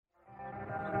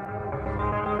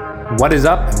What is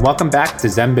up, and welcome back to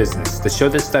Zen Business, the show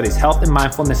that studies health and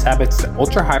mindfulness habits that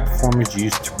ultra-high performers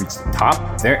use to reach the top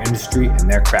of their industry and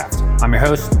their craft. I'm your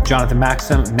host, Jonathan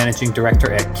Maxim, Managing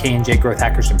Director at K&J Growth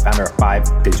Hackers and founder of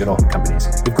 5 digital companies.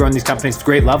 We've grown these companies to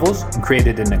great levels and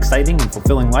created an exciting and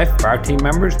fulfilling life for our team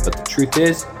members, but the truth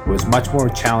is, it was much more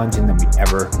challenging than we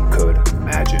ever could have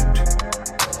imagined.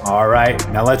 All right,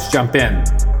 now let's jump in.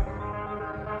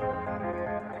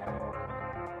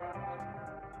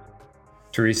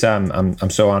 Teresa, I'm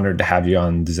so honored to have you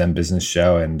on the Zen Business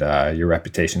Show, and your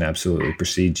reputation absolutely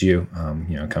precedes you.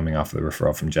 Coming off of the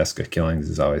referral from Jessica Killings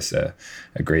is always a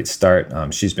great start.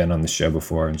 She's been on the show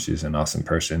before, and she's an awesome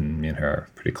person. Me and her are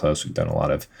pretty close. We've done a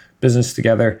lot of business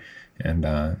together, and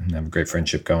have a great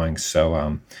friendship going.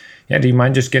 So, do you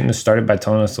mind just getting us started by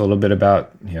telling us a little bit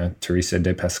about Teresa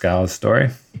de Pascal's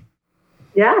story?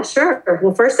 Yeah, sure.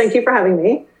 Well, first, thank you for having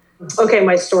me. Okay,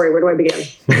 my story. Where do I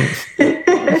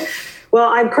begin? Well,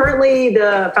 I'm currently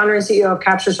the founder and CEO of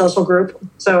Capture Social Group.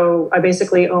 So I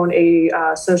basically own a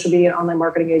social media and online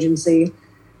marketing agency.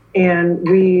 And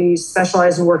we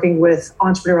specialize in working with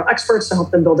entrepreneurial experts to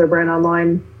help them build their brand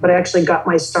online. But I actually got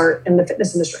my start in the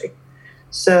fitness industry.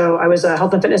 So I was a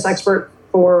health and fitness expert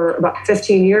for about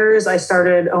 15 years. I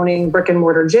started owning brick and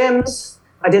mortar gyms.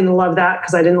 I didn't love that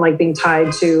because I didn't like being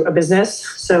tied to a business.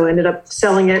 So I ended up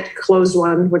selling it, closed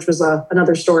one, which was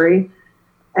another story.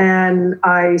 And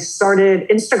I started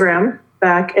Instagram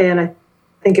back in, I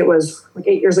think it was like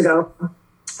 8 years ago.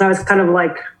 I was kind of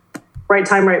like right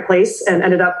time, right place, and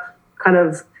ended up kind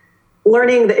of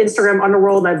learning the Instagram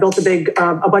underworld. I built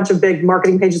a bunch of big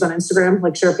marketing pages on Instagram,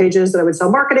 like share pages that I would sell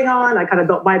marketing on. I kind of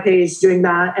built my page doing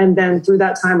that. And then through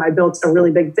that time, I built a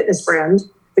really big fitness brand,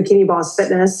 Bikini Boss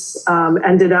Fitness.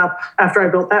 After I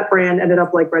built that brand, ended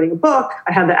up like writing a book.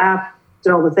 I had the app,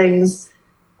 did all the things.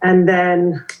 And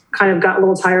then kind of got a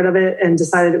little tired of it and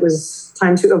decided it was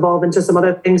time to evolve into some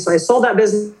other things. So I sold that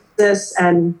business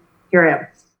and here I am.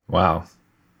 Wow.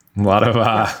 I've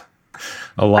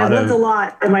lived a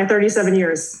lot in my 37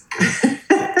 years.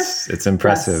 It's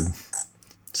impressive. Yes.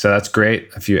 So that's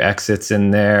great. A few exits in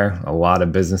there, a lot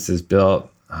of businesses built.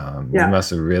 You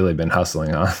must have really been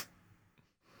hustling on.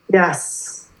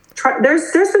 Yes.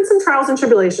 There's been some trials and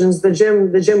tribulations. The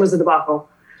gym was a debacle,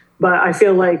 but I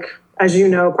feel like, as you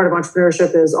know, part of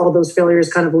entrepreneurship is all those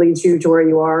failures kind of leads you to where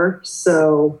you are.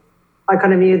 So I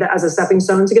kind of needed that as a stepping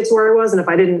stone to get to where I was. And if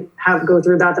I didn't go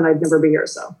through that, then I'd never be here.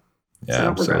 So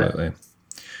absolutely.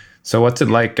 So what's it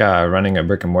like running a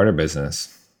brick and mortar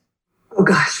business? Oh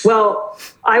gosh. Well,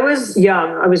 I was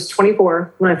young. I was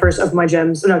 24 when I first opened my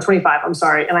gyms. No, 25, I'm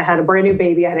sorry. And I had a brand new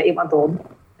baby. I had an 8-month-old.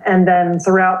 And then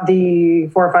throughout the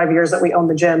 4 or 5 years that we owned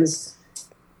the gyms,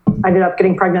 I ended up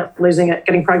getting pregnant, losing it,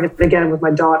 getting pregnant again with my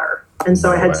daughter. And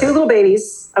so I had 2 little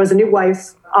babies. I was a new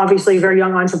wife, obviously a very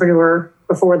young entrepreneur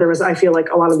before there was, I feel like,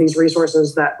 a lot of these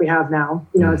resources that we have now,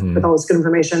 with all this good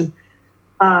information.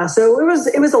 So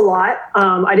it was a lot.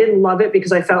 I didn't love it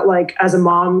because I felt like as a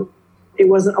mom, it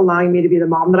wasn't allowing me to be the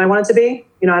mom that I wanted to be.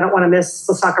 I don't want to miss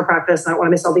the soccer practice. And I don't want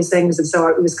to miss all these things. And so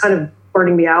it was kind of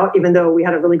burning me out, even though we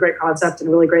had a really great concept and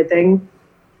a really great thing.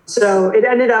 So it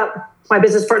ended up, my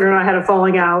business partner and I had a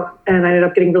falling out, and I ended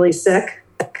up getting really sick.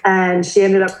 And she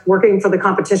ended up working for the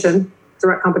competition,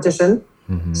 direct competition.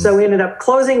 Mm-hmm. So we ended up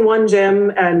closing one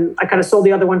gym, and I kind of sold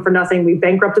the other one for nothing. We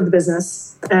bankrupted the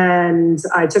business, and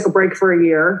I took a break for a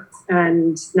year.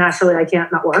 And naturally, I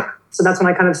can't not work. So that's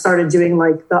when I kind of started doing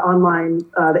like the online,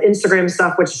 the Instagram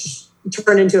stuff, which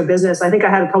turned into a business. I think I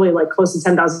had probably like close to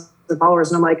 10,000 followers.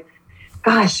 And I'm like,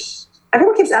 gosh,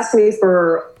 everyone keeps asking me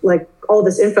for like all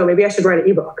this info. Maybe I should write an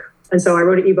ebook. And so I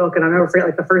wrote an ebook, and I'll never forget,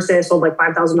 like the first day I sold like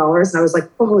 $5,000, and I was like,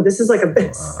 oh, this is like a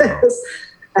business. Wow.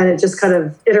 And it just kind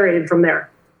of iterated from there.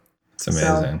 It's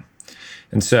amazing.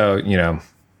 And so,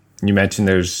 you mentioned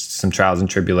there's some trials and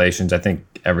tribulations. I think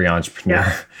every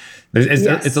entrepreneur,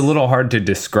 it's a little hard to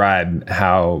describe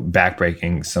how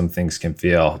backbreaking some things can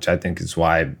feel, which I think is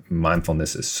why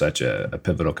mindfulness is such a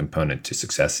pivotal component to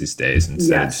success these days.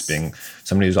 Instead of just being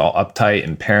somebody who's all uptight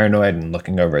and paranoid and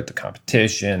looking over at the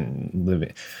competition and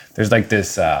living. There's like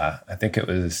this, I think it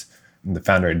was the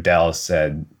founder of Dell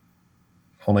said,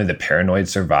 only the paranoid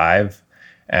survive.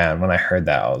 And when I heard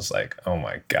that, I was like, oh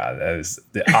my God, that is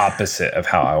the opposite of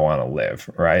how I want to live,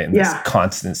 right? And this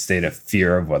constant state of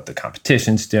fear of what the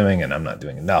competition's doing and I'm not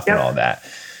doing enough and all that.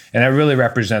 And that really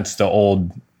represents the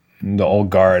old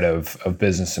guard of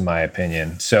business, in my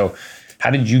opinion. So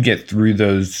how did you get through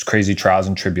those crazy trials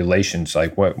and tribulations?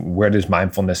 Like where does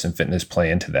mindfulness and fitness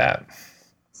play into that?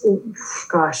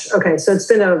 Gosh. Okay. So it's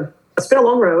been a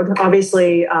long road.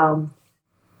 Obviously,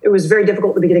 it was very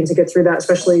difficult at the beginning to get through that,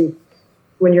 especially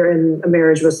when you're in a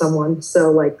marriage with someone.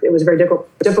 So like it was very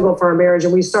difficult for our marriage.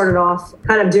 And we started off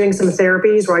kind of doing some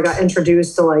therapies where I got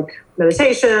introduced to like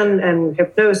meditation and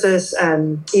hypnosis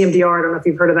and EMDR. I don't know if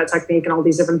you've heard of that technique, and all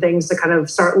these different things to kind of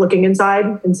start looking inside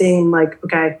and seeing like,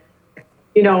 okay,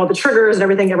 all the triggers and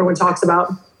everything everyone talks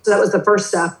about. So that was the first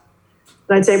step.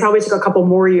 And I'd say it probably took a couple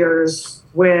more years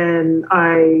when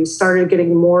I started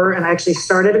getting more and I actually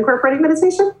started incorporating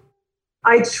meditation.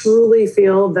 I truly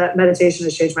feel that meditation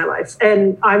has changed my life.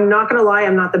 And I'm not going to lie,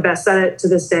 I'm not the best at it to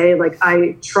this day. Like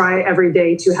I try every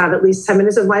day to have at least 10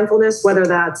 minutes of mindfulness, whether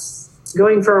that's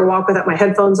going for a walk without my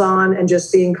headphones on and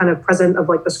just being kind of present of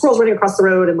like the squirrels running across the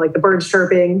road and like the birds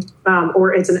chirping,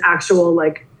 or it's an actual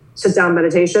like sit down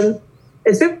meditation.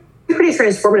 It's been pretty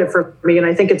transformative for me. And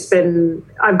I think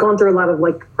I've gone through a lot of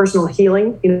like personal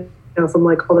healing, from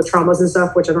like all the traumas and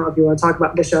stuff, which I don't know if you want to talk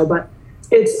about in the show, but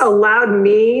it's allowed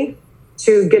me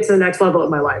to get to the next level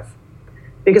of my life,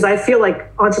 because I feel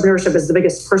like entrepreneurship is the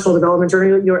biggest personal development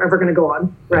journey you're ever going to go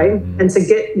on, right? Mm-hmm. And to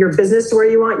get your business to where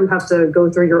you want, you have to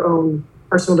go through your own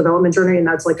personal development journey, and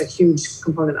that's like a huge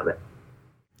component of it.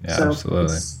 Yeah, so,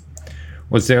 absolutely.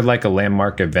 Was there like a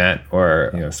landmark event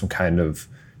or some kind of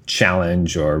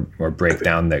challenge or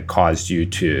breakdown that caused you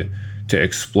to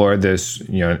explore this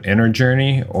inner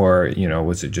journey, or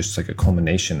was it just like a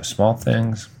culmination of small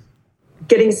things?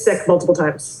 Getting sick multiple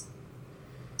times.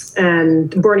 And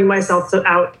burning myself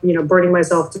out, burning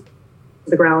myself to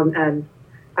the ground. And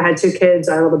I had 2 kids,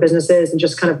 I had all the businesses, and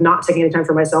just kind of not taking any time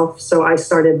for myself. So I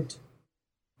started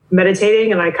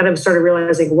meditating, and I kind of started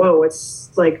realizing, whoa,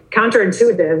 it's like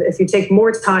counterintuitive. If you take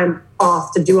more time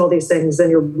off to do all these things, then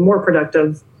you're more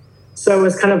productive. So it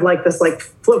was kind of like this like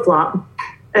flip-flop.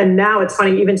 And now it's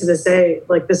funny, even to this day,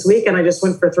 like this weekend, I just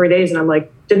went for 3 days and I'm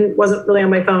like, wasn't really on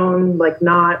my phone,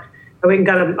 I went and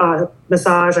got a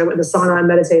massage. I went in the sauna and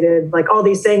meditated, like all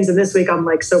these things. And this week I'm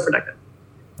like so productive.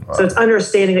 Wow. So it's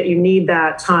understanding that you need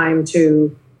that time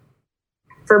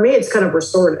for me, it's kind of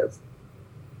restorative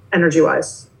energy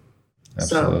wise.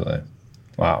 Absolutely. So.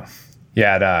 Wow.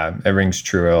 Yeah. It rings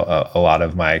true. A lot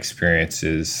of my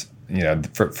experiences,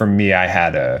 for me,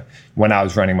 when I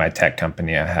was running my tech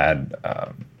company, I had,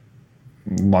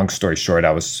 long story short,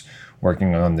 I was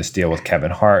working on this deal with Kevin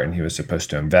Hart, and he was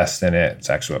supposed to invest in it. It's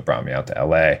actually what brought me out to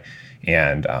LA.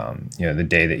 And, the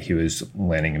day that he was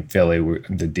landing in Philly,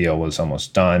 the deal was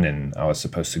almost done, and I was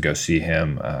supposed to go see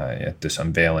him at this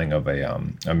unveiling of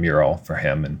a mural for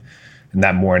him. And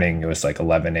that morning, it was like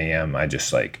 11 a.m. I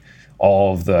just like,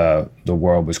 all of the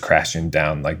world was crashing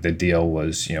down. Like the deal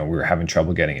was, we were having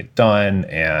trouble getting it done,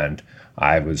 and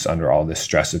I was under all this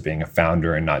stress of being a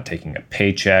founder and not taking a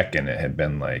paycheck. And it had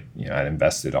been like, I'd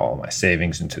invested all of my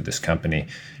savings into this company.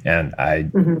 And I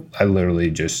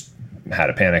literally just had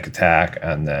a panic attack.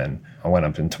 And then I went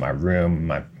up into my room.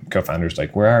 My co-founder's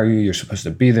like, where are you? You're supposed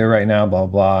to be there right now, blah,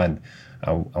 blah. And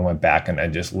I went back and I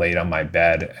just laid on my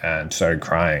bed and started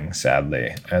crying,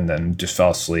 sadly, and then just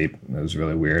fell asleep. It was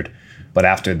really weird. But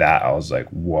after that, I was like,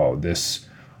 whoa,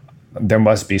 there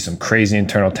must be some crazy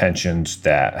internal tensions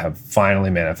that have finally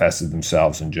manifested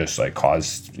themselves and just like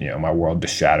caused, my world to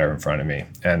shatter in front of me.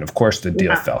 And of course the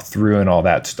deal fell through and all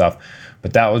that stuff.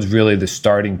 But that was really the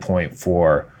starting point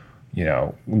for,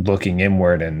 looking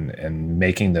inward and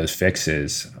making those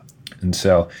fixes. And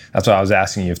so that's why I was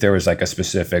asking you if there was like a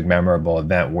specific memorable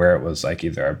event where it was like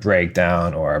either a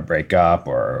breakdown or a breakup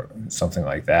or something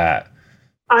like that.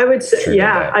 I would say,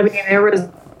 yeah. I mean, there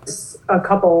was a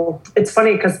couple. It's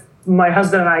funny because my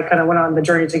husband and I kind of went on the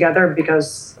journey together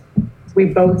because we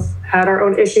both had our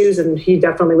own issues, and he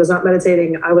definitely was not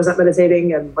meditating. I was not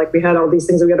meditating, and like we had all these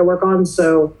things that we had to work on.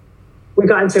 So we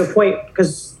got into a point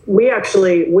because we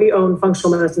own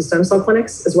functional medicine stem cell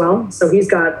clinics as well. So he's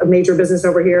got a major business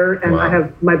over here, and I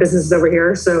have my businesses over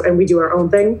here. So, and we do our own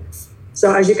thing.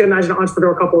 So as you can imagine, an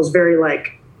entrepreneur couple is very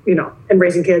like, and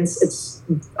raising kids, it's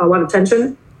a lot of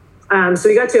tension. So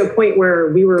we got to a point where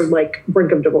we were like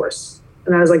brink of divorce.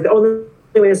 And I was like, the only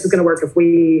way this is going to work if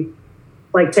we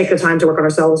like take the time to work on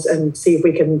ourselves and see if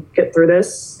we can get through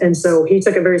this. And so he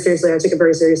took it very seriously. I took it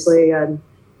very seriously. And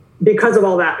because of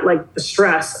all that, like the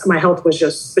stress, my health was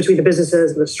just between the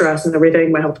businesses and the stress and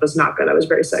everything, my health was not good. I was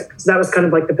very sick. So that was kind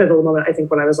of like the pivotal moment, I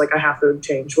think, when I was like, I have to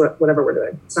change whatever we're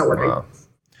doing. It's not working. Wow.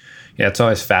 Yeah, it's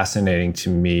always fascinating to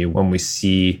me when we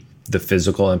see the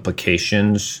physical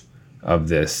implications of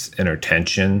this inner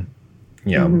tension.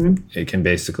 It can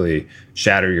basically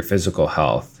shatter your physical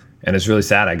health. And it's really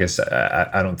sad. I guess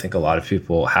I don't think a lot of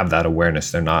people have that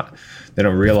awareness. They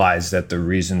don't realize that the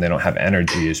reason they don't have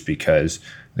energy is because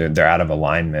they're out of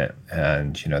alignment,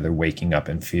 and, you know, they're waking up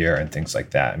in fear and things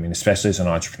like that. I mean, especially as an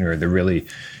entrepreneur, they're really,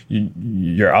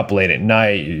 you're up late at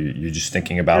night, you're just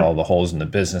thinking about all the holes in the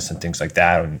business and things like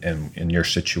that. And in your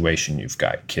situation, you've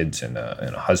got kids and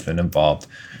a husband involved.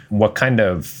 What kind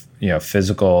of, you know,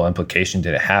 physical implication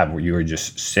did it have? Were you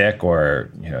just sick or,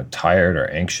 you know, tired or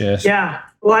anxious? Yeah.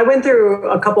 Well, I went through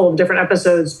a couple of different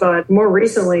episodes, but more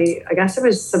recently, I guess it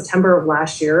was September of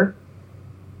last year,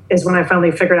 is when I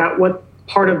finally figured out what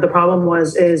part of the problem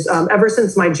was. Ever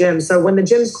since my gym. So when the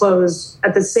gyms closed,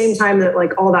 at the same time that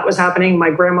like all that was happening,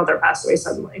 my grandmother passed away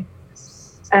suddenly.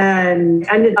 And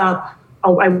ended up,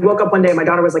 I woke up one day, my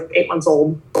daughter was like 8 months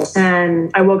old. And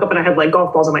I woke up and I had like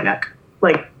golf balls on my neck,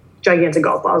 like gigantic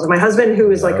golf balls. And my husband, who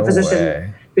is like a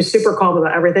physician, who's super calm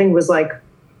about everything, was like,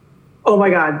 oh my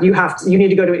God, you need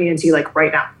to go to an ENT like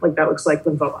right now. Like that looks like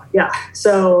lymphoma. Yeah.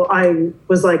 So I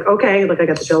was like, okay, like I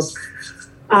got the chills.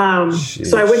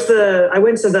 So I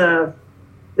went to the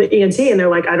ENT, and they're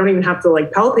like, I don't even have to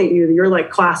like palpate you. You're like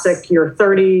classic, you're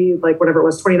 30, like whatever it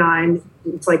was, 29.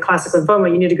 It's like classic lymphoma.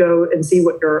 You need to go and see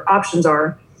what your options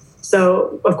are.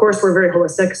 So of course we're very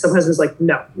holistic. So my husband's like,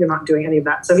 no, you're not doing any of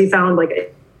that. So he found like an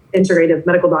integrative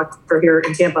medical doctor here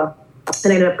in Tampa,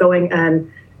 and I ended up going,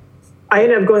 and I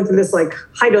ended up going through this like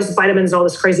high dose of vitamins and all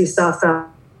this crazy stuff,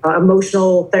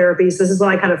 emotional therapy. So this is when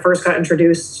I kind of first got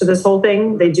introduced to this whole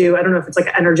thing. They do, I don't know if it's like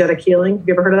energetic healing. Have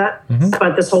you ever heard of that? Mm-hmm.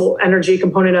 But this whole energy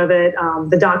component of it,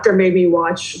 the doctor made me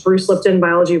watch Bruce Lipton,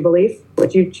 Biology of Belief. Are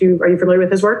you familiar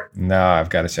with his work? No, I've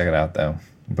got to check it out though.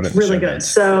 It's really good.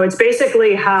 So it's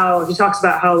basically how he talks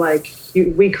about how like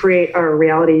we create our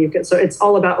reality. So it's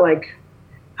all about like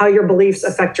how your beliefs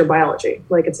affect your biology.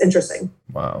 Like it's interesting.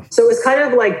 Wow. So it was kind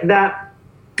of like that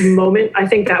moment. I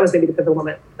think that was maybe the pivotal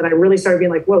moment that I really started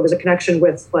being like, whoa, there's a connection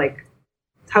with like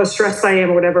how stressed I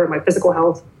am or whatever, my physical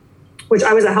health, which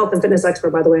I was a health and fitness expert,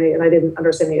 by the way, and I didn't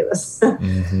understand any of this.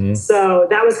 Mm-hmm. So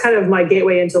that was kind of my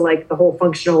gateway into like the whole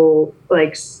functional,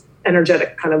 like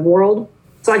energetic kind of world.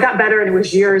 So I got better, and it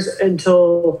was years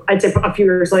until I'd say a few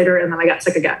years later, and then I got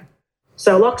sick again.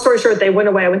 So long story short, they went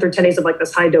away. I went through 10 days of like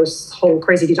this high dose, whole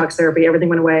crazy detox therapy. Everything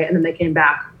went away, and then they came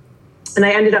back. And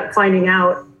I ended up finding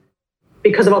out,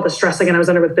 because of all the stress again I was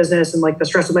under with business and like the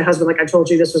stress with my husband, like I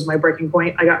told you, this was my breaking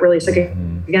point. I got really sick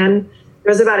again. It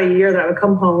was about a year that I would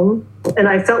come home and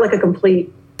I felt like a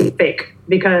complete fake,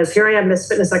 because here I am, this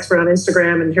fitness expert on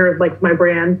Instagram, and here like my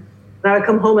brand. And I would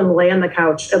come home and lay on the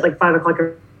couch at like 5 o'clock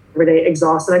every day,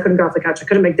 exhausted. I couldn't get off the couch. I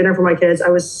couldn't make dinner for my kids. I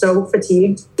was so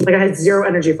fatigued. Like I had zero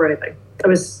energy for anything. I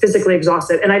was physically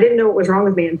exhausted, and I didn't know what was wrong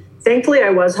with me. And thankfully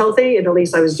I was healthy, and at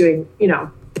least I was doing, you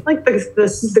know, like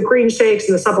the green shakes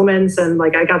and the supplements, and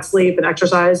like I got sleep and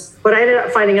exercise. But I ended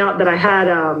up finding out that I had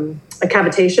a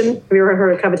cavitation. Have you ever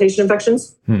heard of cavitation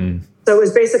infections? Mm-hmm. So it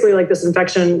was basically like this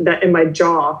infection that in my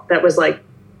jaw that was like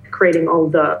creating all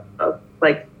the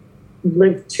like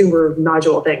lymph tumor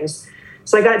nodule things.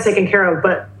 So I got it taken care of,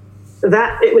 but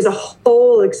it was a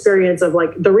whole experience of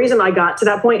like, the reason I got to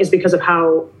that point is because of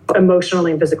how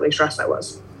emotionally and physically stressed I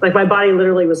was. Like my body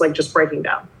literally was like just breaking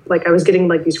down. Like I was getting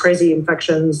like these crazy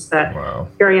infections that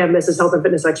Here I am, Mrs. Health and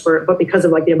Fitness Expert, but because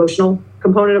of like the emotional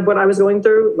component of what I was going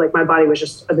through, like my body was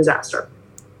just a disaster.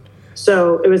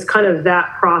 So it was kind of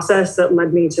that process that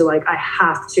led me to like, I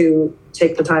have to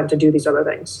take the time to do these other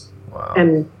things. Wow.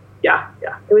 And yeah,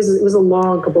 it was a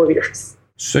long couple of years.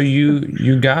 So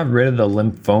you got rid of the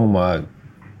lymphoma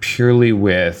purely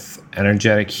with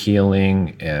energetic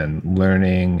healing and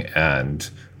learning and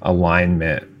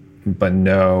alignment, but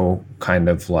no kind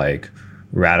of like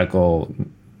radical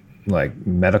like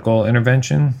medical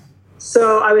intervention?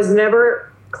 So I was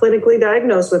never clinically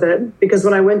diagnosed with it, because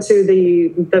when I went to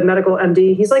the medical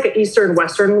MD, he's like an Eastern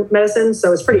Western medicine.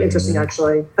 So it's pretty interesting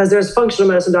actually, because there's functional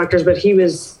medicine doctors, but he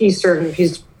was Eastern.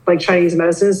 He's like Chinese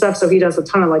medicine and stuff. So he does a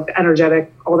ton of like the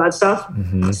energetic, all that stuff.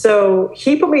 Mm-hmm. So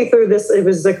he put me through this. It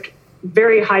was like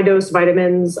very high dose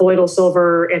vitamins, colloidal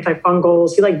silver,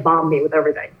 antifungals. He like bombed me with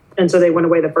everything. And so they went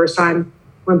away the first time,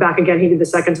 went back again. He did the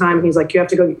second time. He's like, you have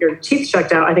to go get your teeth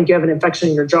checked out. I think you have an infection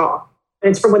in your jaw. And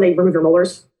it's from when they remove your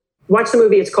molars. Watch the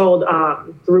movie. It's called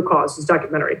The Root Cause. It's a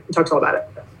documentary. It talks all about it.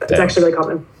 It's actually really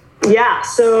common. Yeah.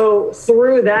 So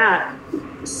through that,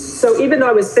 so even though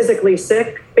I was physically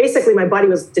sick, basically my body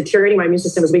was deteriorating. My immune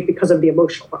system was weak because of the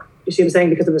emotional part. You see what I'm saying?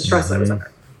 Because of the stress that I was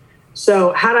under.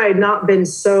 So had I not been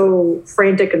so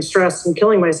frantic and stressed and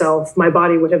killing myself, my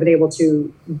body would have been able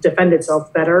to defend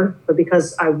itself better. But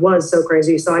because I was so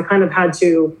crazy, so I kind of had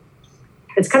to,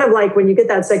 it's kind of like when you get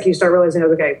that sick, you start realizing,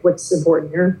 okay, what's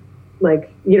important here?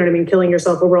 Like, you know what I mean? Killing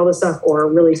yourself over all this stuff, or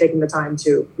really taking the time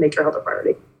to make your health a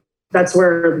priority. That's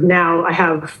where now I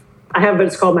have what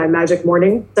it's called my magic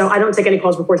morning. So I don't take any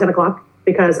calls before 10 o'clock.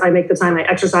 because I make the time. I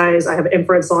exercise, I have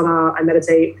infrared sauna, I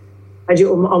meditate, I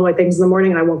do all my things in the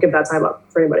morning, and I won't give that time up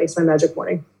for anybody. It's my magic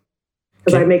morning,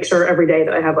 because I make sure every day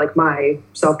that I have like my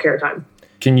self-care time.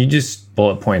 Can you just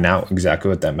bullet point out exactly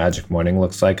what that magic morning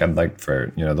looks like? I'd like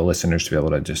for, the listeners to be able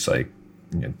to just like,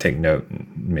 take note and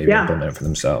maybe implement it for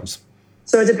themselves.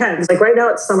 So it depends. Like right now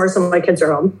it's summer, some of my kids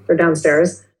are home, they're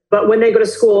downstairs. But when they go to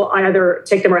school, I either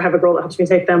take them or I have a girl that helps me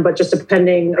take them. But just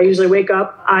depending, I usually wake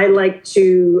up. I like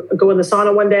to go in the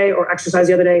sauna one day or exercise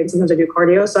the other day. And sometimes I do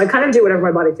cardio. So I kind of do whatever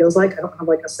my body feels like. I don't have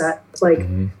like a set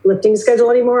lifting schedule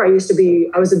anymore. I was a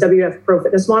WF Pro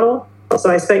fitness model. So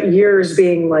I spent years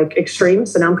being like extreme.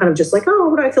 So now I'm kind of just like, oh,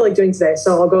 what do I feel like doing today?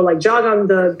 So I'll go like jog on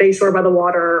the bay shore by the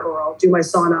water, or I'll do my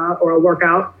sauna, or I'll work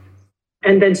out.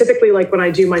 And then typically like when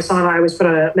I do my sauna, I always put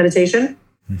a meditation.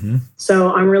 Mm-hmm.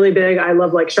 So I'm really big. I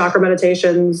love like chakra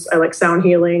meditations. I like sound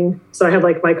healing. So I have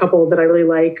like my couple that I really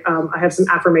like. I have some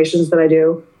affirmations that I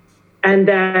do. And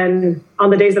then on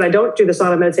the days that I don't do the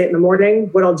sauna meditate in the morning,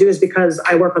 what I'll do is, because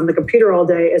I work on the computer all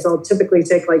day, is I'll typically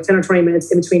take like 10 or 20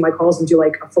 minutes in between my calls and do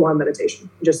like a full-on meditation.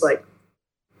 Just like,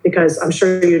 because I'm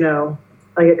sure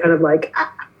I get kind of like,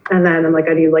 and then I'm like,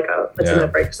 I need like a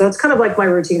 2-minute break. So that's kind of like my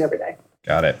routine every day.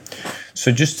 Got it.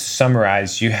 So just to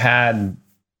summarize, you had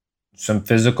some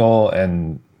physical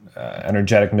and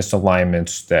energetic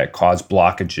misalignments that caused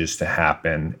blockages to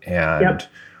happen. And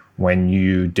when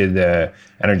you did the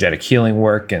energetic healing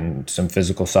work and some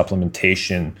physical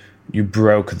supplementation, you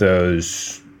broke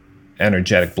those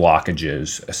energetic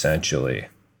blockages essentially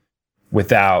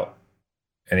without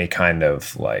any kind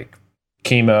of like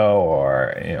chemo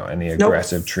or any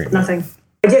aggressive treatment. Nothing.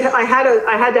 I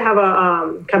had to have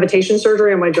a cavitation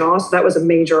surgery on my jaw, so that was a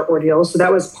major ordeal. So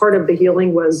that was part of the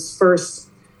healing, was first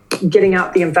getting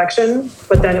out the infection,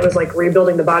 but then it was like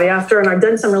rebuilding the body after. And I've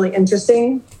done some really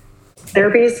interesting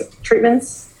therapies,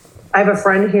 treatments. I have a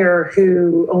friend here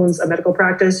who owns a medical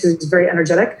practice who's very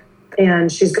energetic,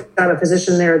 and she's got a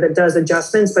physician there that does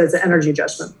adjustments, but it's an energy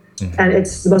adjustment. Mm-hmm. And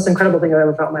it's the most incredible thing I've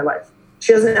ever felt in my life.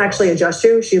 She doesn't actually adjust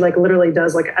you. She like literally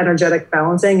does like energetic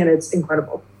balancing, and it's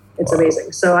incredible. It's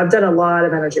amazing. So I've done a lot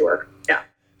of energy work. Yeah.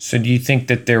 So do you think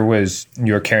that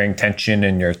you were carrying tension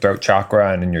in your throat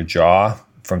chakra and in your jaw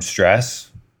from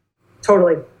stress?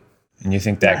 Totally. And you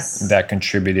think that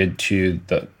contributed to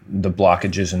the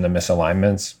blockages and the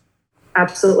misalignments?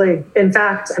 Absolutely. In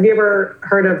fact, have you ever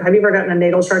gotten a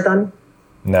natal chart done?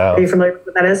 No. Are you familiar with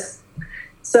what that is?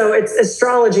 So it's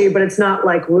astrology, but it's not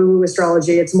like woo-woo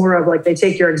astrology. It's more of like they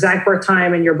take your exact birth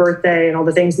time and your birthday and all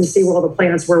the things and see where all the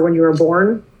planets were when you were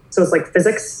born. So it's like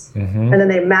physics. Mm-hmm. And then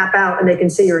they map out and they can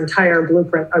see your entire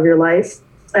blueprint of your life.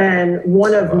 And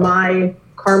one of my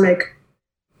karmic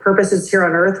purposes here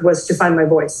on earth was to find my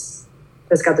voice.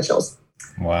 Just got the chills.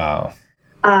 Wow.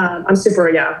 I'm super,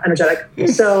 energetic.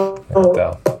 So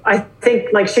I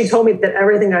think like she told me that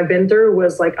everything I've been through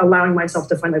was like allowing myself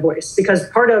to find my voice, because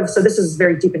so this is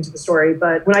very deep into the story,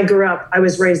 but when I grew up, I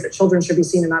was raised that children should be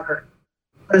seen and not heard.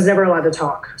 I was never allowed to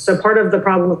talk. So part of the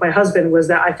problem with my husband was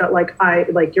that I felt like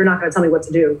you're not going to tell me what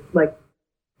to do. Like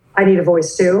I need a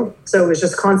voice too. So it was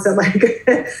just constant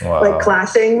like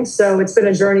clashing. So it's been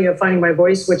a journey of finding my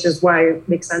voice, which is why it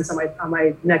makes sense on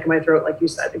my neck and my throat, like you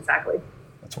said, exactly.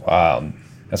 That's wild.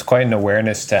 That's quite an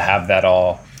awareness to have that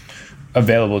all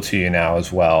available to you now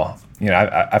as well.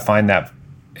 I find that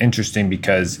interesting,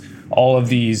 because all of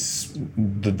these,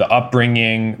 the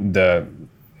upbringing,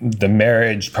 the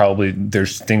marriage, probably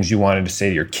there's things you wanted to say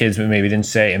to your kids but maybe didn't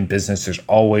say. In business, there's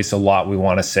always a lot we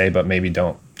want to say but maybe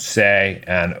don't say.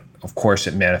 And of course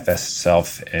it manifests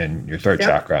itself in your throat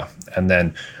chakra. And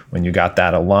then when you got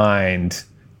that aligned,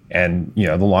 and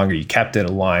the longer you kept it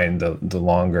aligned, the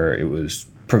longer it was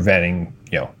preventing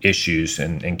issues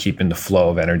and keeping the flow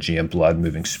of energy and blood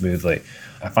moving smoothly.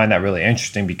 I find that really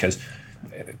interesting, because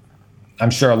I'm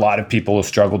sure a lot of people will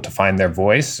struggle to find their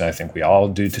voice. I think we all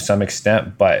do to some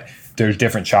extent, but there's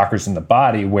different chakras in the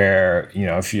body where,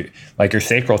 if you, like your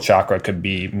sacral chakra could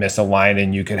be misaligned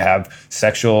and you could have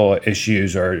sexual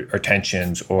issues or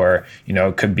tensions, or,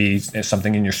 it could be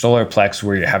something in your solar plex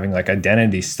where you're having like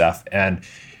identity stuff. And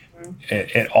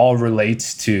it all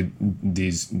relates to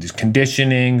these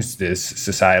conditionings, this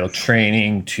societal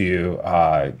training, to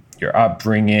your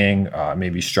upbringing,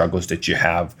 maybe struggles that you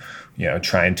have,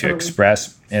 trying to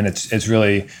express. And it's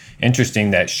really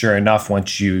interesting that, sure enough,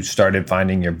 once you started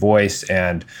finding your voice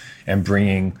and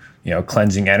bringing,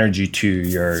 cleansing energy to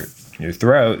your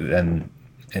throat, then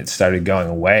it started going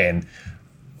away. And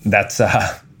that's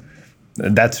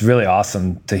really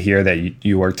awesome to hear that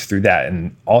you worked through that.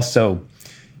 And also,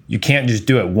 you can't just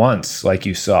do it once, like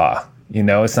you saw.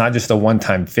 It's not just a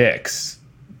one-time fix,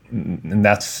 and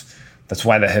that's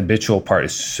why the habitual part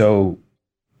is so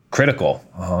critical.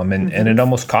 And it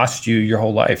almost costs you your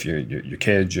whole life, your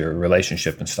kids, your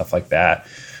relationship and stuff like that.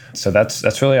 So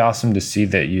that's really awesome to see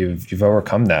that you've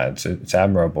overcome that. It's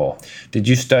admirable. Did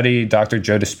you study Dr.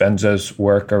 Joe Dispenza's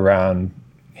work around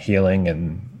healing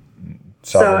and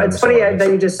so it's funny that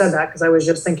you just said that, because I was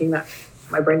just thinking that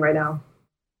in my brain right now.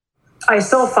 I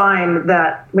still find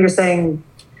that when you're saying,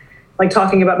 like,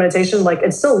 talking about meditation, like,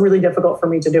 it's still really difficult for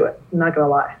me to do it. I'm not going to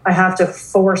lie. I have to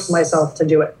force myself to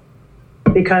do it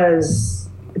because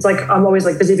it's like I'm always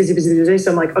like busy.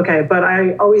 So I'm like, okay. But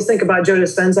I always think about Joe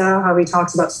Dispenza, how he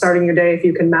talks about starting your day if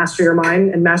you can master your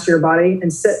mind and master your body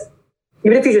and sit.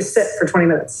 Even if you just sit for 20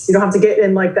 minutes, you don't have to get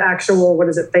in like the actual,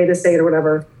 theta state or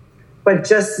whatever. But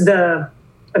just the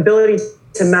ability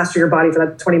to master your body for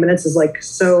that 20 minutes is like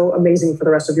so amazing for the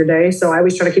rest of your day. So I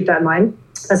always try to keep that in mind.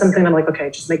 That's something I'm like,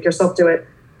 okay, just make yourself do it.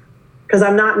 Because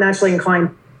I'm not naturally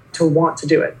inclined to want to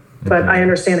do it. But I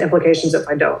understand the implications if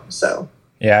I don't. So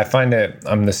yeah, I find that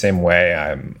I'm the same way.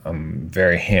 I'm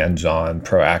very hands-on,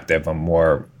 proactive. I'm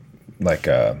more like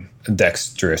a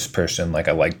dexterous person. Like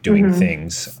I like doing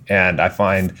things. And I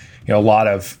find, a lot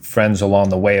of friends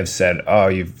along the way have said, oh,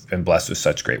 you've been blessed with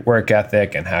such great work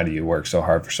ethic, and how do you work so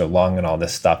hard for so long and all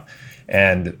this stuff.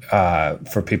 And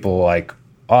for people like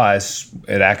us,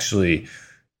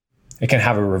 it can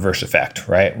have a reverse effect,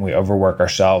 right? We overwork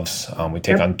ourselves, we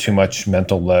take on too much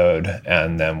mental load,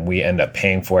 and then we end up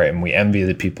paying for it, and we envy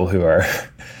the people who are,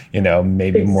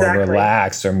 maybe more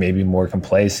relaxed or maybe more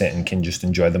complacent and can just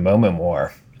enjoy the moment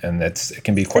more. And it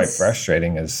can be quite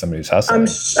frustrating as somebody who's hustling.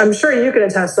 I'm sure you can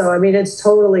attest, though. I mean, it's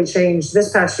totally changed.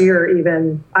 This past year,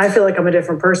 even, I feel like I'm a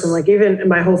different person. Like, even in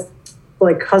my whole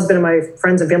husband and my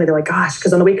friends and family, they're like, gosh,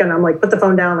 because on the weekend, I'm like, put the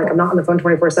phone down. Like, I'm not on the phone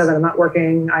 24/7. I'm not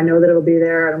working. I know that it'll be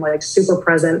there. And I'm like super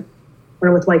present when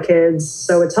I'm with my kids.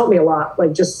 So it's helped me a lot,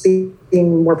 like just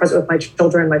being more present with my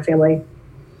children, my family.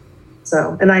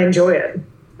 So, and I enjoy it.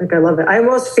 Like, I love it. I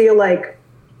almost feel like,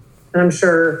 and I'm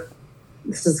sure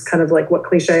this is kind of like what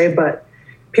cliche, but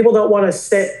people don't want to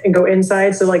sit and go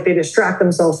inside. So like they distract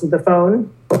themselves with the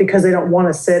phone because they don't want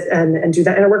to sit and do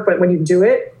that inner work. But when you do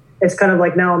it, it's kind of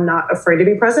like, now I'm not afraid to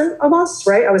be present almost,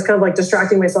 right? I was kind of like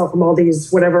distracting myself from all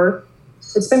these whatever.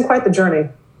 It's been quite the journey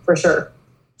for sure.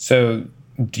 So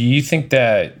do you think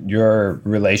that your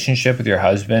relationship with your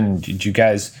husband, did you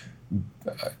guys,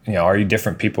 are you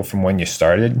different people from when you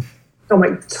started? Oh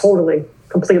my, totally,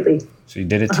 completely. So you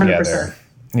did it together. 100%.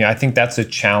 I think that's a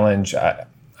challenge. I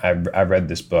read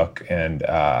this book and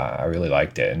I really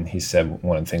liked it. And he said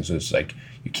one of the things was like,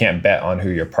 you can't bet on who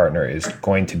your partner is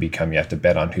going to become. You have to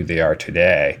bet on who they are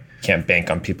today. You can't bank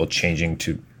on people changing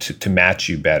to match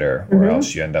you better, or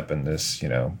else you end up in this,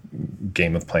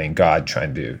 game of playing God,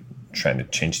 trying to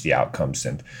change the outcomes.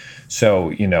 And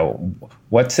so,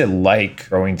 what's it like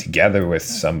growing together with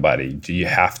somebody? Do you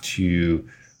have to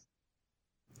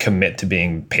commit to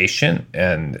being patient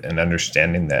and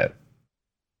understanding that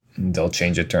they'll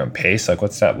change at their own pace? Like,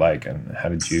 what's that like? And how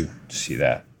did you see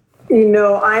that?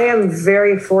 I am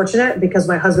very fortunate because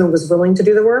my husband was willing to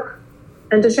do the work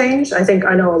and to change. I think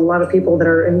I know a lot of people that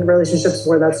are in relationships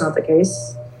where that's not the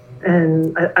case.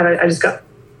 And I just got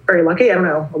very lucky. I don't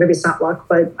know, or maybe it's not luck,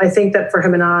 but I think that for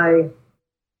him and I,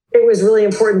 it was really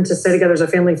important to stay together as a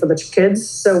family for the kids.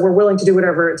 So we're willing to do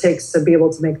whatever it takes to be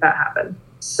able to make that happen.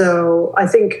 So I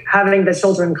think having the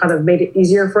children kind of made it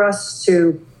easier for us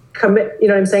to commit,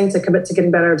 to commit to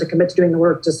getting better, to commit to doing the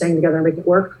work, to staying together and making it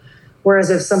work.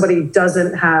 Whereas if somebody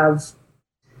doesn't have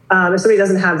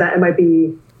that, it might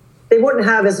be, they wouldn't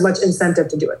have as much incentive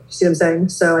to do it. You see what I'm saying?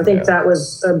 So I think that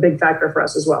was a big factor for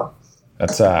us as well.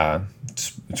 That's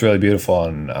it's really beautiful,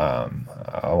 and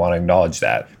I want to acknowledge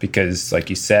that, because, like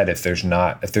you said, if there's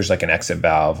like an exit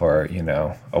valve or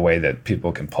a way that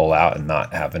people can pull out and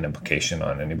not have an implication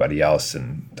on anybody else,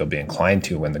 and they'll be inclined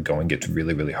to when the going gets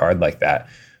really, really hard like that.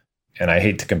 And I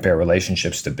hate to compare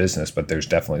relationships to business, but there's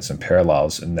definitely some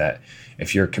parallels in that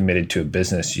if you're committed to a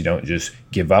business, you don't just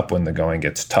give up when the going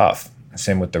gets tough.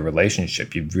 Same with the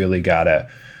relationship. You've really got to,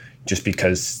 just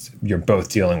because you're both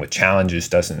dealing with challenges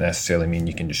doesn't necessarily mean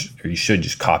you should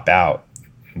just cop out.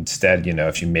 Instead,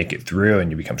 if you make it through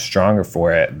and you become stronger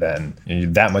for it, then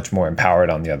you're that much more empowered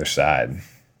on the other side.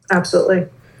 Absolutely.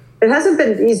 It hasn't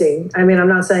been easy. I mean, I'm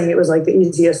not saying it was like the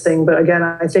easiest thing, but again,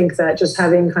 I think that just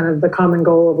having kind of the common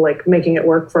goal of like making it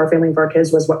work for our family and for our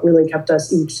kids was what really kept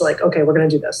us each like, okay, we're going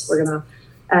to do this.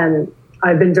 And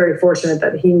I've been very fortunate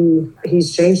that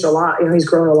he's changed a lot. He's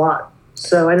grown a lot.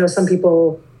 So I know some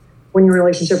people, when you're in a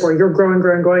relationship where you're growing,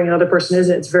 and another person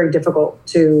isn't, it's very difficult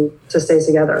to stay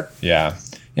together. Yeah.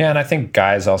 Yeah. And I think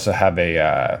guys also have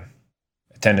a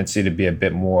tendency to be a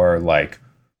bit more like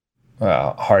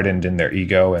hardened in their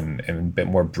ego and a bit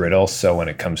more brittle. So when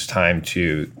it comes time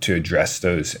to address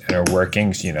those inner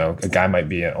workings, you know, a guy might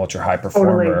be an ultra high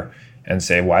performer and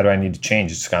say, why do I need to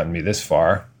change? It's gotten me this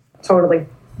far. Totally.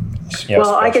 Yeah,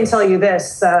 well, I can tell you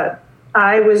this, that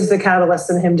I was the catalyst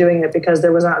in him doing it because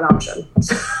there was not an option.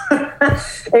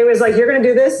 It was like, you're going to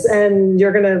do this and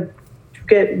you're going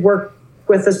to work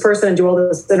with this person and do all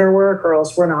this inner work, or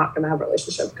else we're not going to have a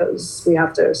relationship because we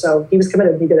have to. So he was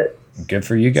committed. He did it. Good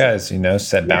for you guys, you know,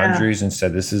 set boundaries and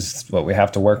said, this is what we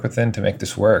have to work within to make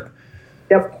this work.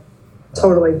 Yep.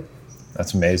 Totally.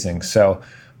 That's amazing. So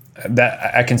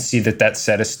that I can see that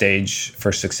set a stage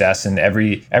for success, and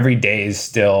every day is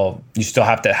still, you still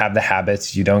have to have the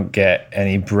habits. You don't get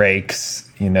any breaks.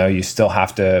 You know, you still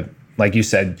have to, like you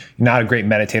said, you're not a great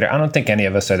meditator. I don't think any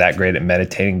of us are that great at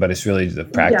meditating, but it's really the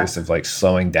practice of like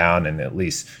slowing down and at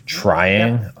least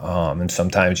trying. And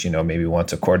sometimes, you know, maybe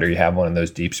once a quarter you have one of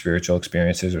those deep spiritual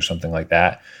experiences or something like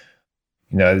that.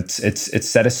 You know, it's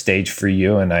set a stage for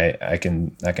you, and I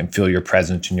can feel your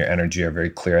presence and your energy are very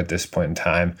clear at this point in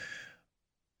time.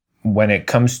 When it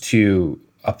comes to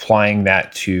applying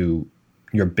that to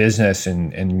your business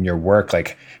and your work,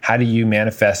 like how do you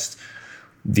manifest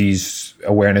these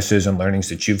awarenesses and learnings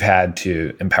that you've had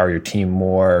to empower your team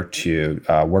more, to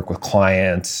work with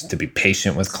clients, to be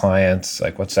patient with clients?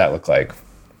 Like, what's that look like?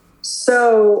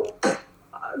 So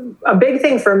a big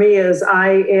thing for me is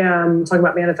I am talking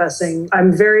about manifesting.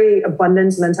 I'm very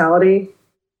abundance mentality.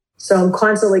 So I'm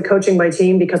constantly coaching my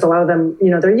team because a lot of them, you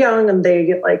know, they're young and they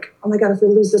get like, oh my God, if we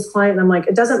lose this client. And I'm like,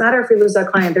 it doesn't matter if we lose that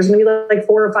client. There's going to be like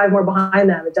 4 or 5 more behind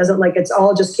them. It doesn't, like, it's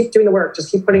all just keep doing the work,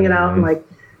 just keep putting it out. And like,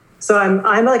 so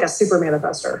I'm like a super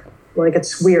manifester. Like,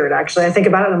 it's weird, actually. I think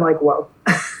about it and I'm like, whoa.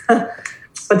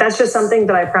 But that's just something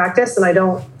that I practice,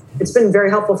 and it's been very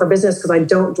helpful for business because I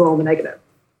don't dwell on the negative.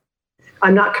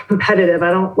 I'm not competitive.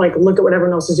 I don't like look at what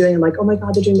everyone else is doing and like, oh my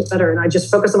God, they're doing it better. And I just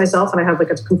focus on myself, and I have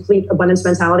like a complete abundance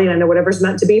mentality. And I know whatever's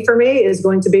meant to be for me is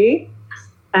going to be.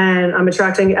 And I'm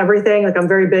attracting everything. Like, I'm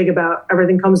very big about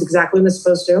everything comes exactly when it's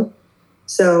supposed to.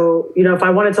 So, you know, if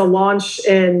I wanted to launch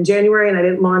in January and I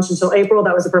didn't launch until April,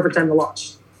 that was the perfect time to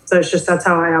launch. So it's just, that's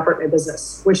how I operate my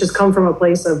business, which has come from a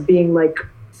place of being like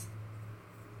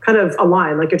kind of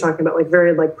aligned, like you're talking about, like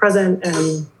very like present,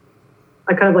 and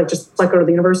I kind of like just let go to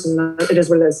the universe, and it is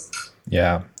what it is.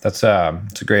 Yeah, it's a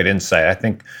great insight. I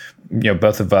think, you know,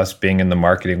 both of us being in the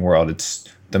marketing world, it's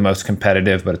the most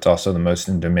competitive, but it's also the most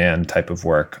in demand type of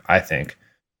work, I think.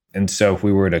 And so if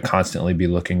we were to constantly be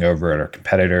looking over at our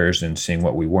competitors and seeing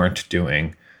what we weren't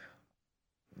doing,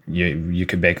 you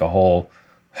could make a whole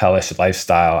hellish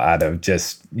lifestyle out of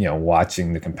just, you know,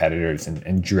 watching the competitors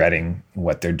and dreading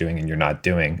what they're doing and you're not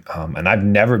doing. And I've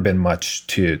never been much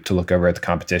to look over at the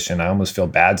competition. I almost feel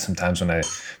bad sometimes when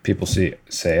people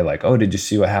say like, oh, did you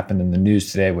see what happened in the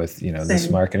news today with, you know, this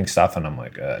marketing stuff? And I'm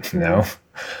like, no.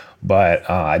 But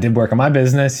I did work on my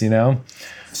business, you know.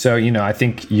 So, you know, I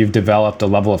think you've developed a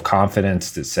level of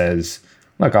confidence that says,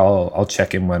 look, I'll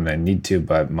check in when I need to,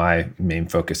 but my main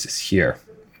focus is here.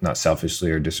 Not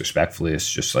selfishly or disrespectfully. It's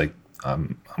just like,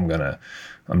 I'm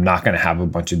not gonna have a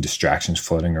bunch of distractions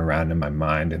floating around in my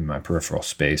mind and my peripheral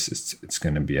space. It's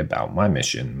gonna be about my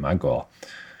mission, my goal.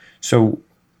 So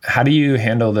how do you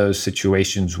handle those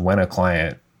situations when a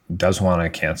client does want to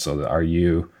cancel? Are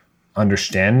you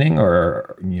understanding,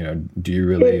 or, you know, do you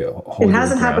really hold it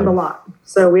hasn't happened a lot.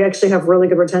 So we actually have really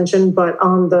good retention, but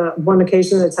on the one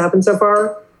occasion that's happened so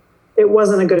far, it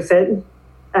wasn't a good fit.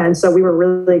 And so we were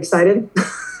really excited.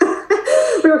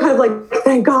 We were kind of like,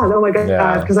 thank God, oh my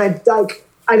God, because I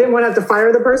didn't want to have to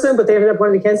fire the person, but they ended up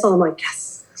wanting to cancel. I'm like,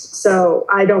 yes. So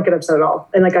I don't get upset at all.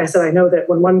 And like I said, I know that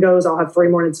when one goes, I'll have 3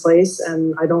 more in its place,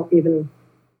 and I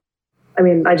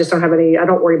just don't have any, I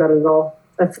don't worry about it at all.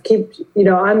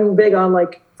 I'm big on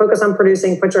like, focus on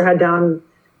producing, put your head down,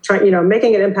 try, you know,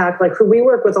 making an impact. Like, we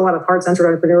work with a lot of heart-centered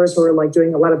entrepreneurs who are like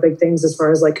doing a lot of big things as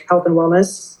far as like health and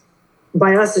wellness.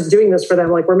 By us doing this for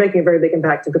them, like, we're making a very big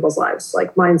impact in people's lives,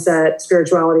 like mindset,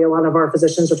 spirituality. A lot of our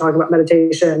physicians are talking about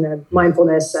meditation and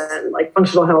mindfulness and like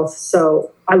functional health.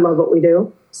 So I love what we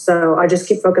do. So I just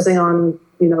keep focusing on,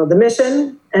 you know, the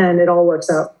mission, and it all works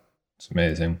out. It's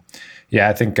amazing. Yeah,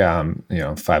 I think, you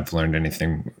know, if I've learned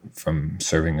anything from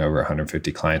serving over 150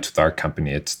 clients with our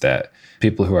company, it's that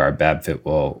people who are a bad fit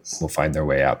will find their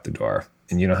way out the door.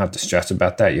 And you don't have to stress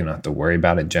about that. You don't have to worry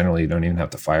about it. Generally, you don't even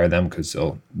have to fire them because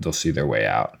they'll see their way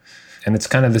out. And it's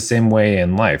kind of the same way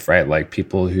in life, right? Like,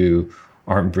 people who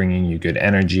aren't bringing you good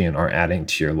energy and aren't adding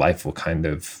to your life will kind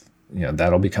of, you know,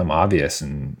 that'll become obvious,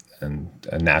 and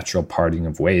a natural parting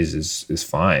of ways is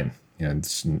fine. You know,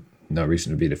 there's no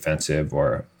reason to be defensive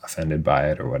or offended by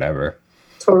it or whatever.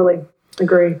 Totally.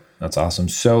 Agree. That's awesome.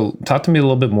 So talk to me a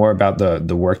little bit more about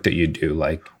the work that you do.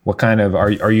 Like what kind of,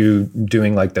 are you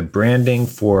doing like the branding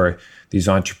for these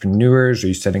entrepreneurs? Are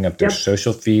you setting up their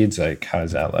social feeds? Like how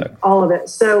does that look? All of it.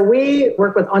 So we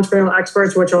work with entrepreneurial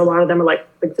experts, which are a lot of them are like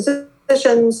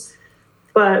physicians,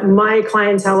 but my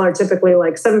clientele are typically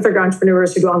like 7-figure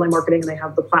entrepreneurs who do online marketing and they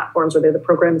have the platforms or they have the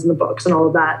programs and the books and all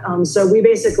of that. So we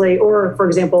basically, or for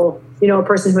example, a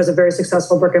person who has a very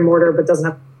successful brick and mortar but doesn't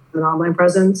have an online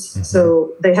presence. Mm-hmm.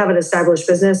 So they have an established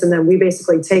business and then we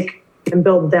basically take and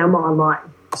build them online.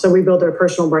 So we build their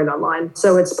personal brand online.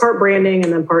 So it's part branding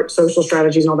and then part social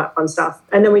strategies and all that fun stuff.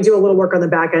 And then we do a little work on the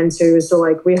back end too. So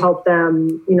like we help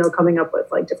them, coming up with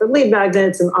like different lead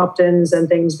magnets and opt-ins and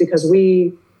things because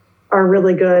we are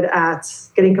really good at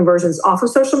getting conversions off of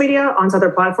social media onto other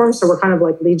platforms. So we're kind of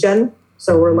like lead gen.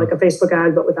 So we're like a Facebook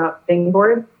ad, but without paying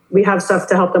for it. We have stuff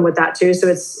to help them with that too. So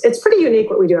it's pretty unique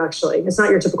what we do actually. It's not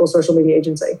your typical social media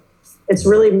agency. It's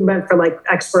really meant for like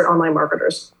expert online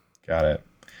marketers. Got it.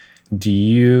 Do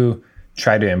you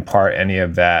try to impart any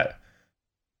of the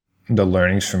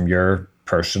learnings from your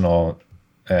personal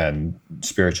and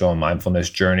spiritual and mindfulness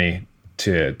journey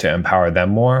to empower them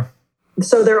more?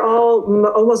 So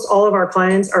almost all of our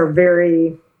clients are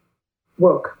very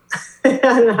woke. I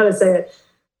don't know how to say it.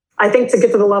 I think to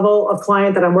get to the level of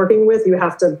client that I'm working with, you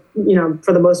have to,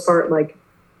 for the most part, like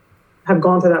have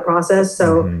gone through that process.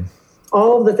 So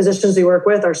all of the physicians we work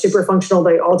with are super functional.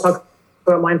 They all talk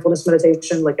about mindfulness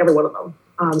meditation, like every one of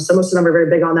them. So most of them are very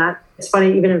big on that. It's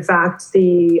funny, even in fact,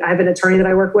 I have an attorney that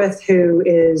I work with who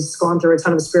is gone through a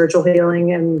ton of spiritual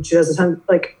healing and she does a ton,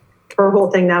 like her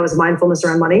whole thing now is mindfulness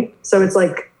around money. So it's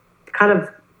like kind of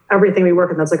everything we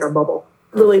work in, that's like our bubble.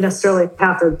 Really necessarily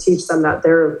have to teach them that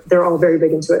they're all very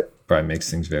big into it. Probably makes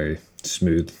things very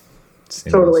smooth.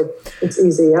 Totally. It's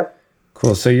easy. Yep.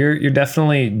 Cool. So you're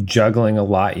definitely juggling a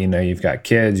lot. You've got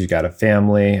kids, you've got a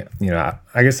family.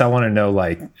 I guess I want to know,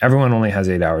 like, everyone only has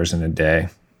 8 hours in a day.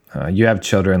 You have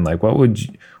children. Like, what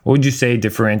would you say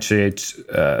differentiates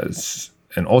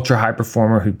an ultra high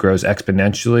performer who grows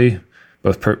exponentially,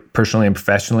 both personally and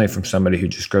professionally, from somebody who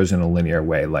just grows in a linear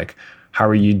way? Like, how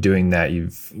are you doing that?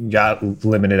 You've got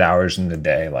limited hours in the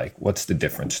day. Like, what's the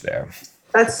difference there?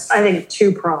 That's, I think,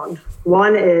 two-pronged.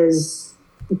 One is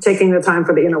taking the time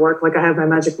for the inner work. Like I have my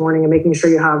magic morning and making sure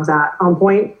you have that on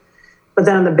point. But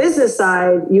then on the business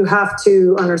side, you have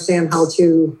to understand how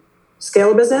to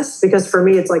scale a business because for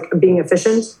me, it's like being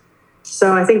efficient.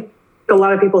 So I think a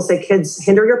lot of people say kids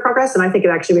hinder your progress. And I think it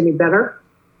actually made me better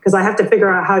because I have to figure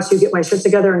out how to get my shit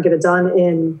together and get it done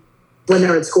when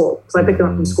they're at school because I pick them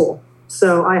up from school.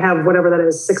 So I have whatever that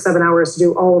is, 6-7 hours to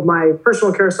do all of my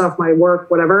personal care stuff, my work,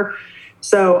 whatever.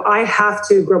 So I have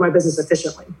to grow my business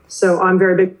efficiently. So I'm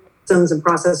very big in systems and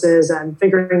processes and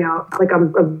figuring out, like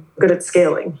I'm good at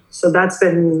scaling. So that's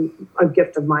been a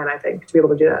gift of mine, I think, to be able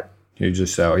to do that.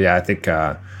 I think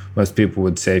most people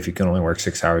would say if you can only work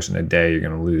 6 hours in a day, you're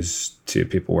going to lose to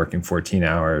people working 14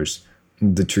 hours.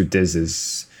 The truth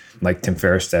is like Tim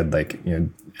Ferriss said, like,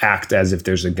 act as if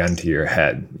there's a gun to your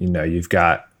head. You've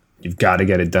got to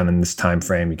get it done in this time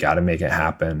frame. You got to make it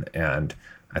happen. And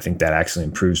I think that actually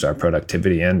improves our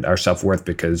productivity and our self-worth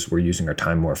because we're using our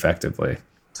time more effectively.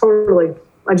 Totally.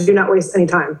 I do not waste any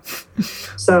time.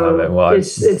 So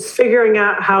it's figuring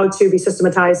out how to be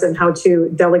systematized and how to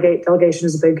delegate. Delegation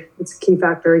is it's a key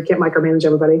factor. You can't micromanage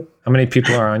everybody. How many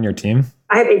people are on your team?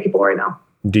 I have 8 people right now.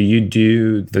 Do you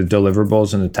do the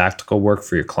deliverables and the tactical work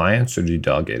for your clients or do you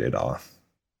delegate it all?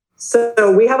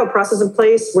 So we have a process in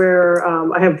place where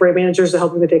I have brand managers to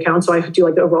help me with the account. So I do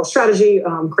like the overall strategy,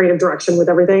 creative direction with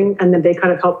everything. And then they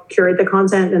kind of help curate the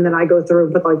content. And then I go through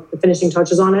and put like the finishing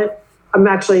touches on it. I'm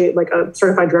actually like a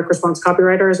certified direct response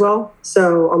copywriter as well.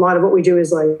 So a lot of what we do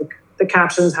is like the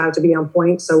captions have to be on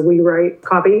point. So we write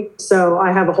copy. So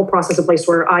I have a whole process in place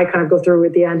where I kind of go through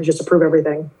at the end and just approve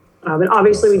everything. And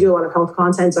obviously we do a lot of health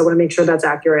content. So I want to make sure that's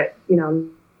accurate,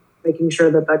 making sure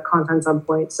that the content's on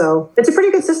point. So it's a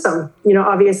pretty good system.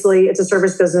 Obviously it's a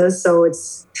service business, so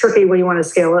it's tricky when you want to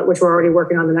scale it, which we're already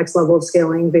working on the next level of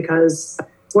scaling because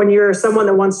when you're someone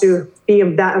that wants to be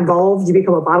that involved, you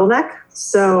become a bottleneck.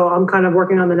 So I'm kind of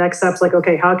working on the next steps, like,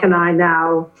 okay, how can I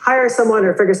now hire someone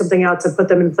or figure something out to put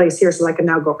them in place here so I can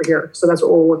now go over here? So that's what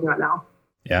we're working on now.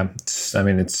 Yeah,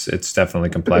 it's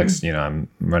definitely complex. I'm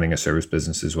running a service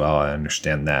business as well. I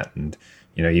understand that. And,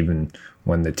 even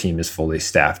when the team is fully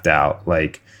staffed out,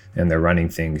 and they're running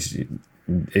things,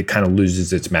 it kind of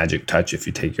loses its magic touch if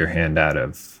you take your hand out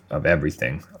of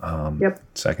everything.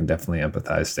 So I can definitely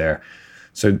empathize there.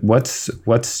 So what's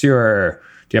your,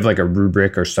 do you have like a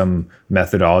rubric or some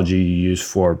methodology you use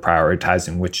for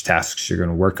prioritizing which tasks you're going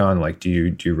to work on? Like, do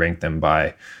you rank them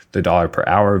by the dollar per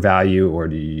hour value, or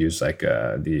do you use like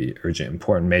the urgent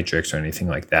important matrix or anything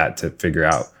like that to figure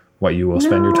out what you will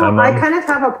spend your time on? I kind of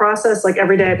have a process. Like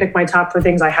every day I pick my top 3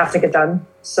 things I have to get done.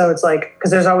 So it's like,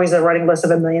 because there's always a running list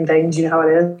of a million things, you know how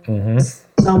it is. Mm-hmm.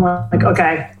 So I'm like,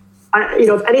 okay.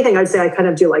 If anything, I'd say I kind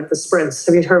of do like the sprints.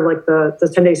 Have you heard of like the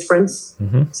 10-day sprints?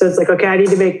 Mm-hmm. So it's like, okay, I need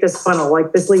to make this funnel,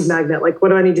 like this lead magnet. Like, what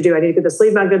do I need to do? I need to get this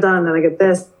lead magnet done. And then I get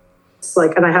this. It's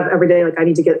like, and I have every day, like I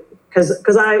need to get, because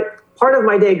part of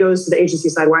my day goes to the agency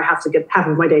side where I have to get half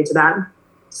of my day to that.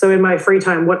 So in my free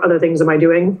time, what other things am I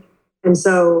doing? And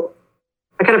so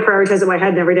I kind of prioritize in my head,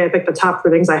 and every day I pick the top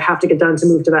 3 things I have to get done to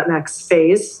move to that next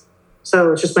phase.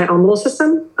 So it's just my own little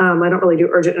system. I don't really do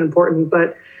urgent and important,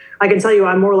 but I can tell you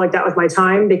I'm more like that with my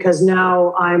time, because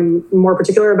now I'm more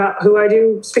particular about who I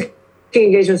do speaking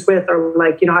engagements with, or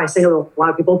like, I say hello to a lot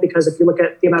of people, because if you look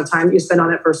at the amount of time that you spend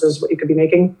on it versus what you could be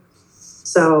making.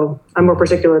 So I'm more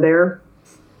particular there.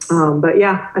 But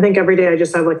yeah, I think every day I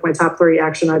just have like my top 3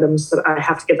 action items that I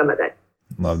have to get done that day.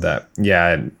 Love that. Yeah,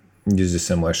 I use a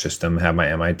similar system, have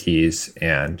my MITs,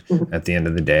 and at the end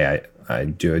of the day, I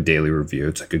do a daily review.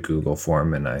 It's like a Google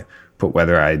form, and I put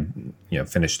whether I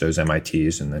finish those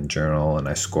MITs, and then journal, and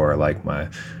I score like my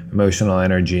emotional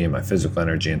energy and my physical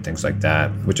energy and things like that,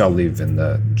 which I'll leave in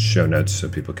the show notes so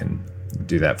people can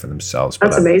do that for themselves.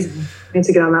 That's amazing. I need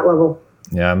to get on that level.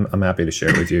 Yeah, I'm happy to share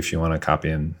it with you if you want to copy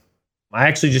in. I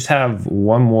actually just have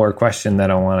one more question that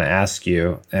I want to ask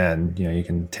you, and you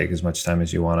can take as much time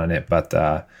as you want on it. But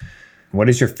what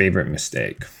is your favorite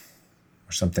mistake,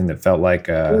 or something that felt like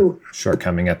a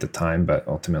shortcoming at the time, but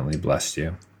ultimately blessed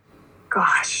you?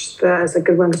 Gosh, that is a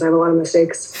good one, because I have a lot of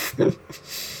mistakes. Let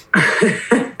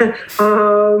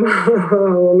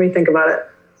me think about it.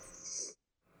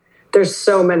 There's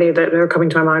so many that are coming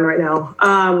to my mind right now.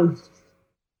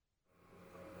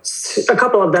 A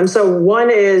couple of them. So one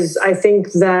is, I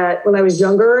think that when I was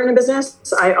younger in a business,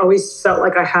 I always felt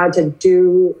like I had to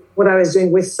do what I was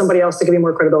doing with somebody else to give me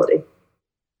more credibility.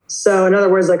 So in other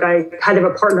words, like I had to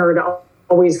have a partner to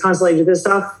always constantly do this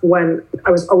stuff when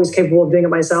I was always capable of doing it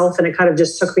myself. And it kind of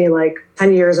just took me like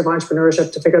 10 years of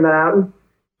entrepreneurship to figure that out.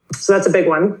 So that's a big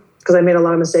one, because I made a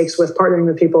lot of mistakes with partnering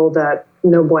with people that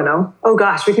no bueno. Oh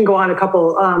gosh, we can go on a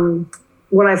couple.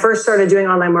 When I first started doing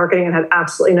online marketing and had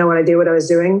absolutely no idea what I was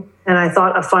doing, and I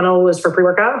thought a funnel was for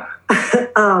pre-workout,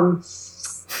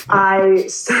 I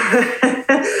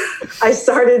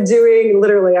started doing,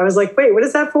 literally, I was like, wait, what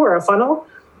is that for? A funnel?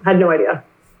 I had no idea.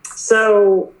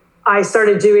 So I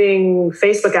started doing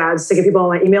Facebook ads to get people on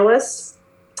my email list.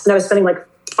 And I was spending like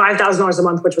 $5,000 a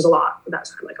month, which was a lot at that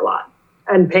time, like a lot.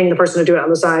 And paying the person to do it on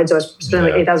the side. So I was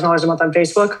spending like $8,000 a month on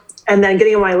Facebook. And then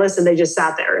getting on my list, and they just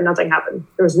sat there and nothing happened.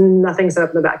 There was nothing set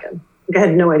up in the back end. Like I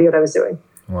had no idea what I was doing.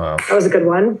 Wow. That was a good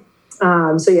one.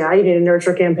 So yeah, you need a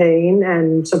nurture campaign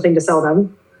and something to sell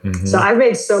them. Mm-hmm. So I've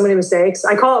made so many mistakes.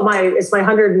 I call it it's my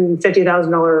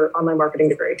 $150,000 online marketing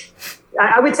degree.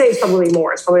 I would say it's probably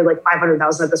more. It's probably like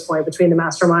 $500,000 at this point, between the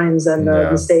masterminds and the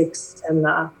mistakes and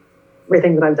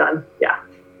everything that I've done. Yeah.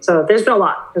 So there's been a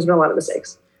lot. There's been a lot of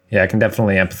mistakes. Yeah, I can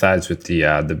definitely empathize with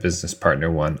the business partner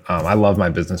one. I love my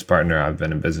business partner. I've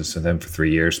been in business with him for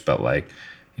 3 years, but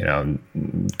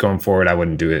going forward, I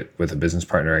wouldn't do it with a business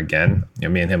partner again.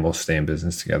 Me and him will stay in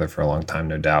business together for a long time,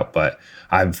 no doubt. But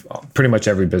I've pretty much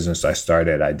every business I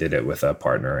started, I did it with a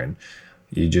partner, and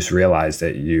you just realize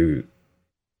that you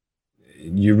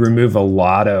remove a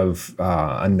lot of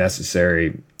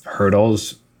unnecessary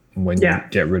hurdles when you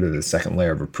get rid of the second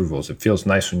layer of approvals. It feels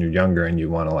nice when you're younger and you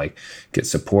want to get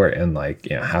support and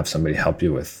have somebody help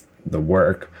you with the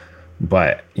work.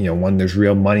 But, when there's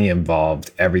real money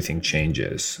involved, everything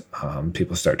changes.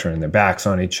 People start turning their backs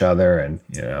on each other. And,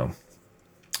 I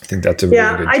think that's a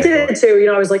really good I did it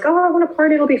too. I was like, oh, I want to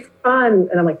party. It'll be fun.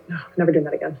 And I'm like, no, I'm never doing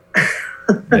that again.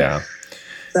 Yeah.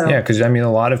 So. Yeah, because a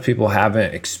lot of people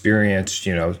haven't experienced,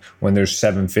 when there's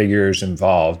 7 figures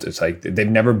involved, it's like they've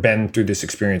never been through this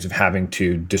experience of having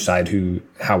to decide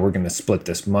how we're going to split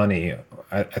this money.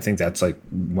 I think that's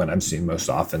when I'm seeing most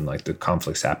often, the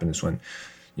conflicts happen is when,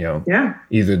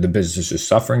 either the business is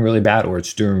suffering really bad or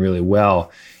it's doing really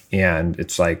well. And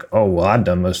it's like, oh, well, I've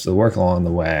done most of the work along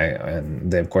the way.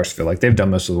 And they, of course, feel like they've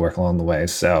done most of the work along the way.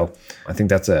 So I think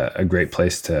that's a great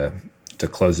place to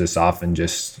close this off and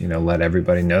just, let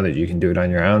everybody know that you can do it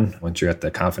on your own. Once you're at the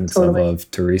confidence level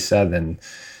of Teresa, then,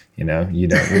 you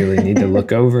don't really need to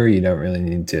look over. You don't really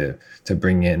need to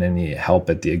bring in any help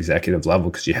at the executive level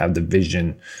because you have the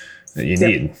vision that you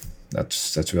need.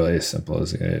 That's really as simple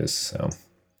as it is. So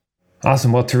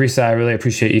awesome. Well, Teresa, I really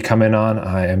appreciate you coming on.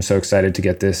 I am so excited to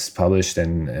get this published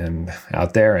and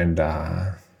out there. And,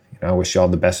 I wish you all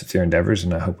the best with your endeavors,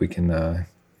 and I hope we can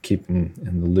keep in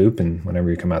the loop. And whenever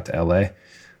you come out to LA,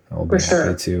 I'll be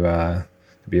happy to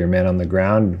be your man on the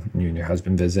ground. You and your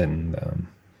husband visit, and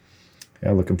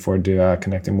looking forward to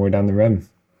connecting more down the road.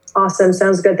 Awesome.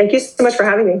 Sounds good. Thank you so much for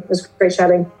having me. It was great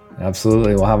chatting.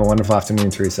 Absolutely. Well, have a wonderful afternoon,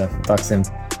 Teresa. Talk soon.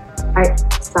 All right.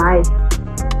 Bye.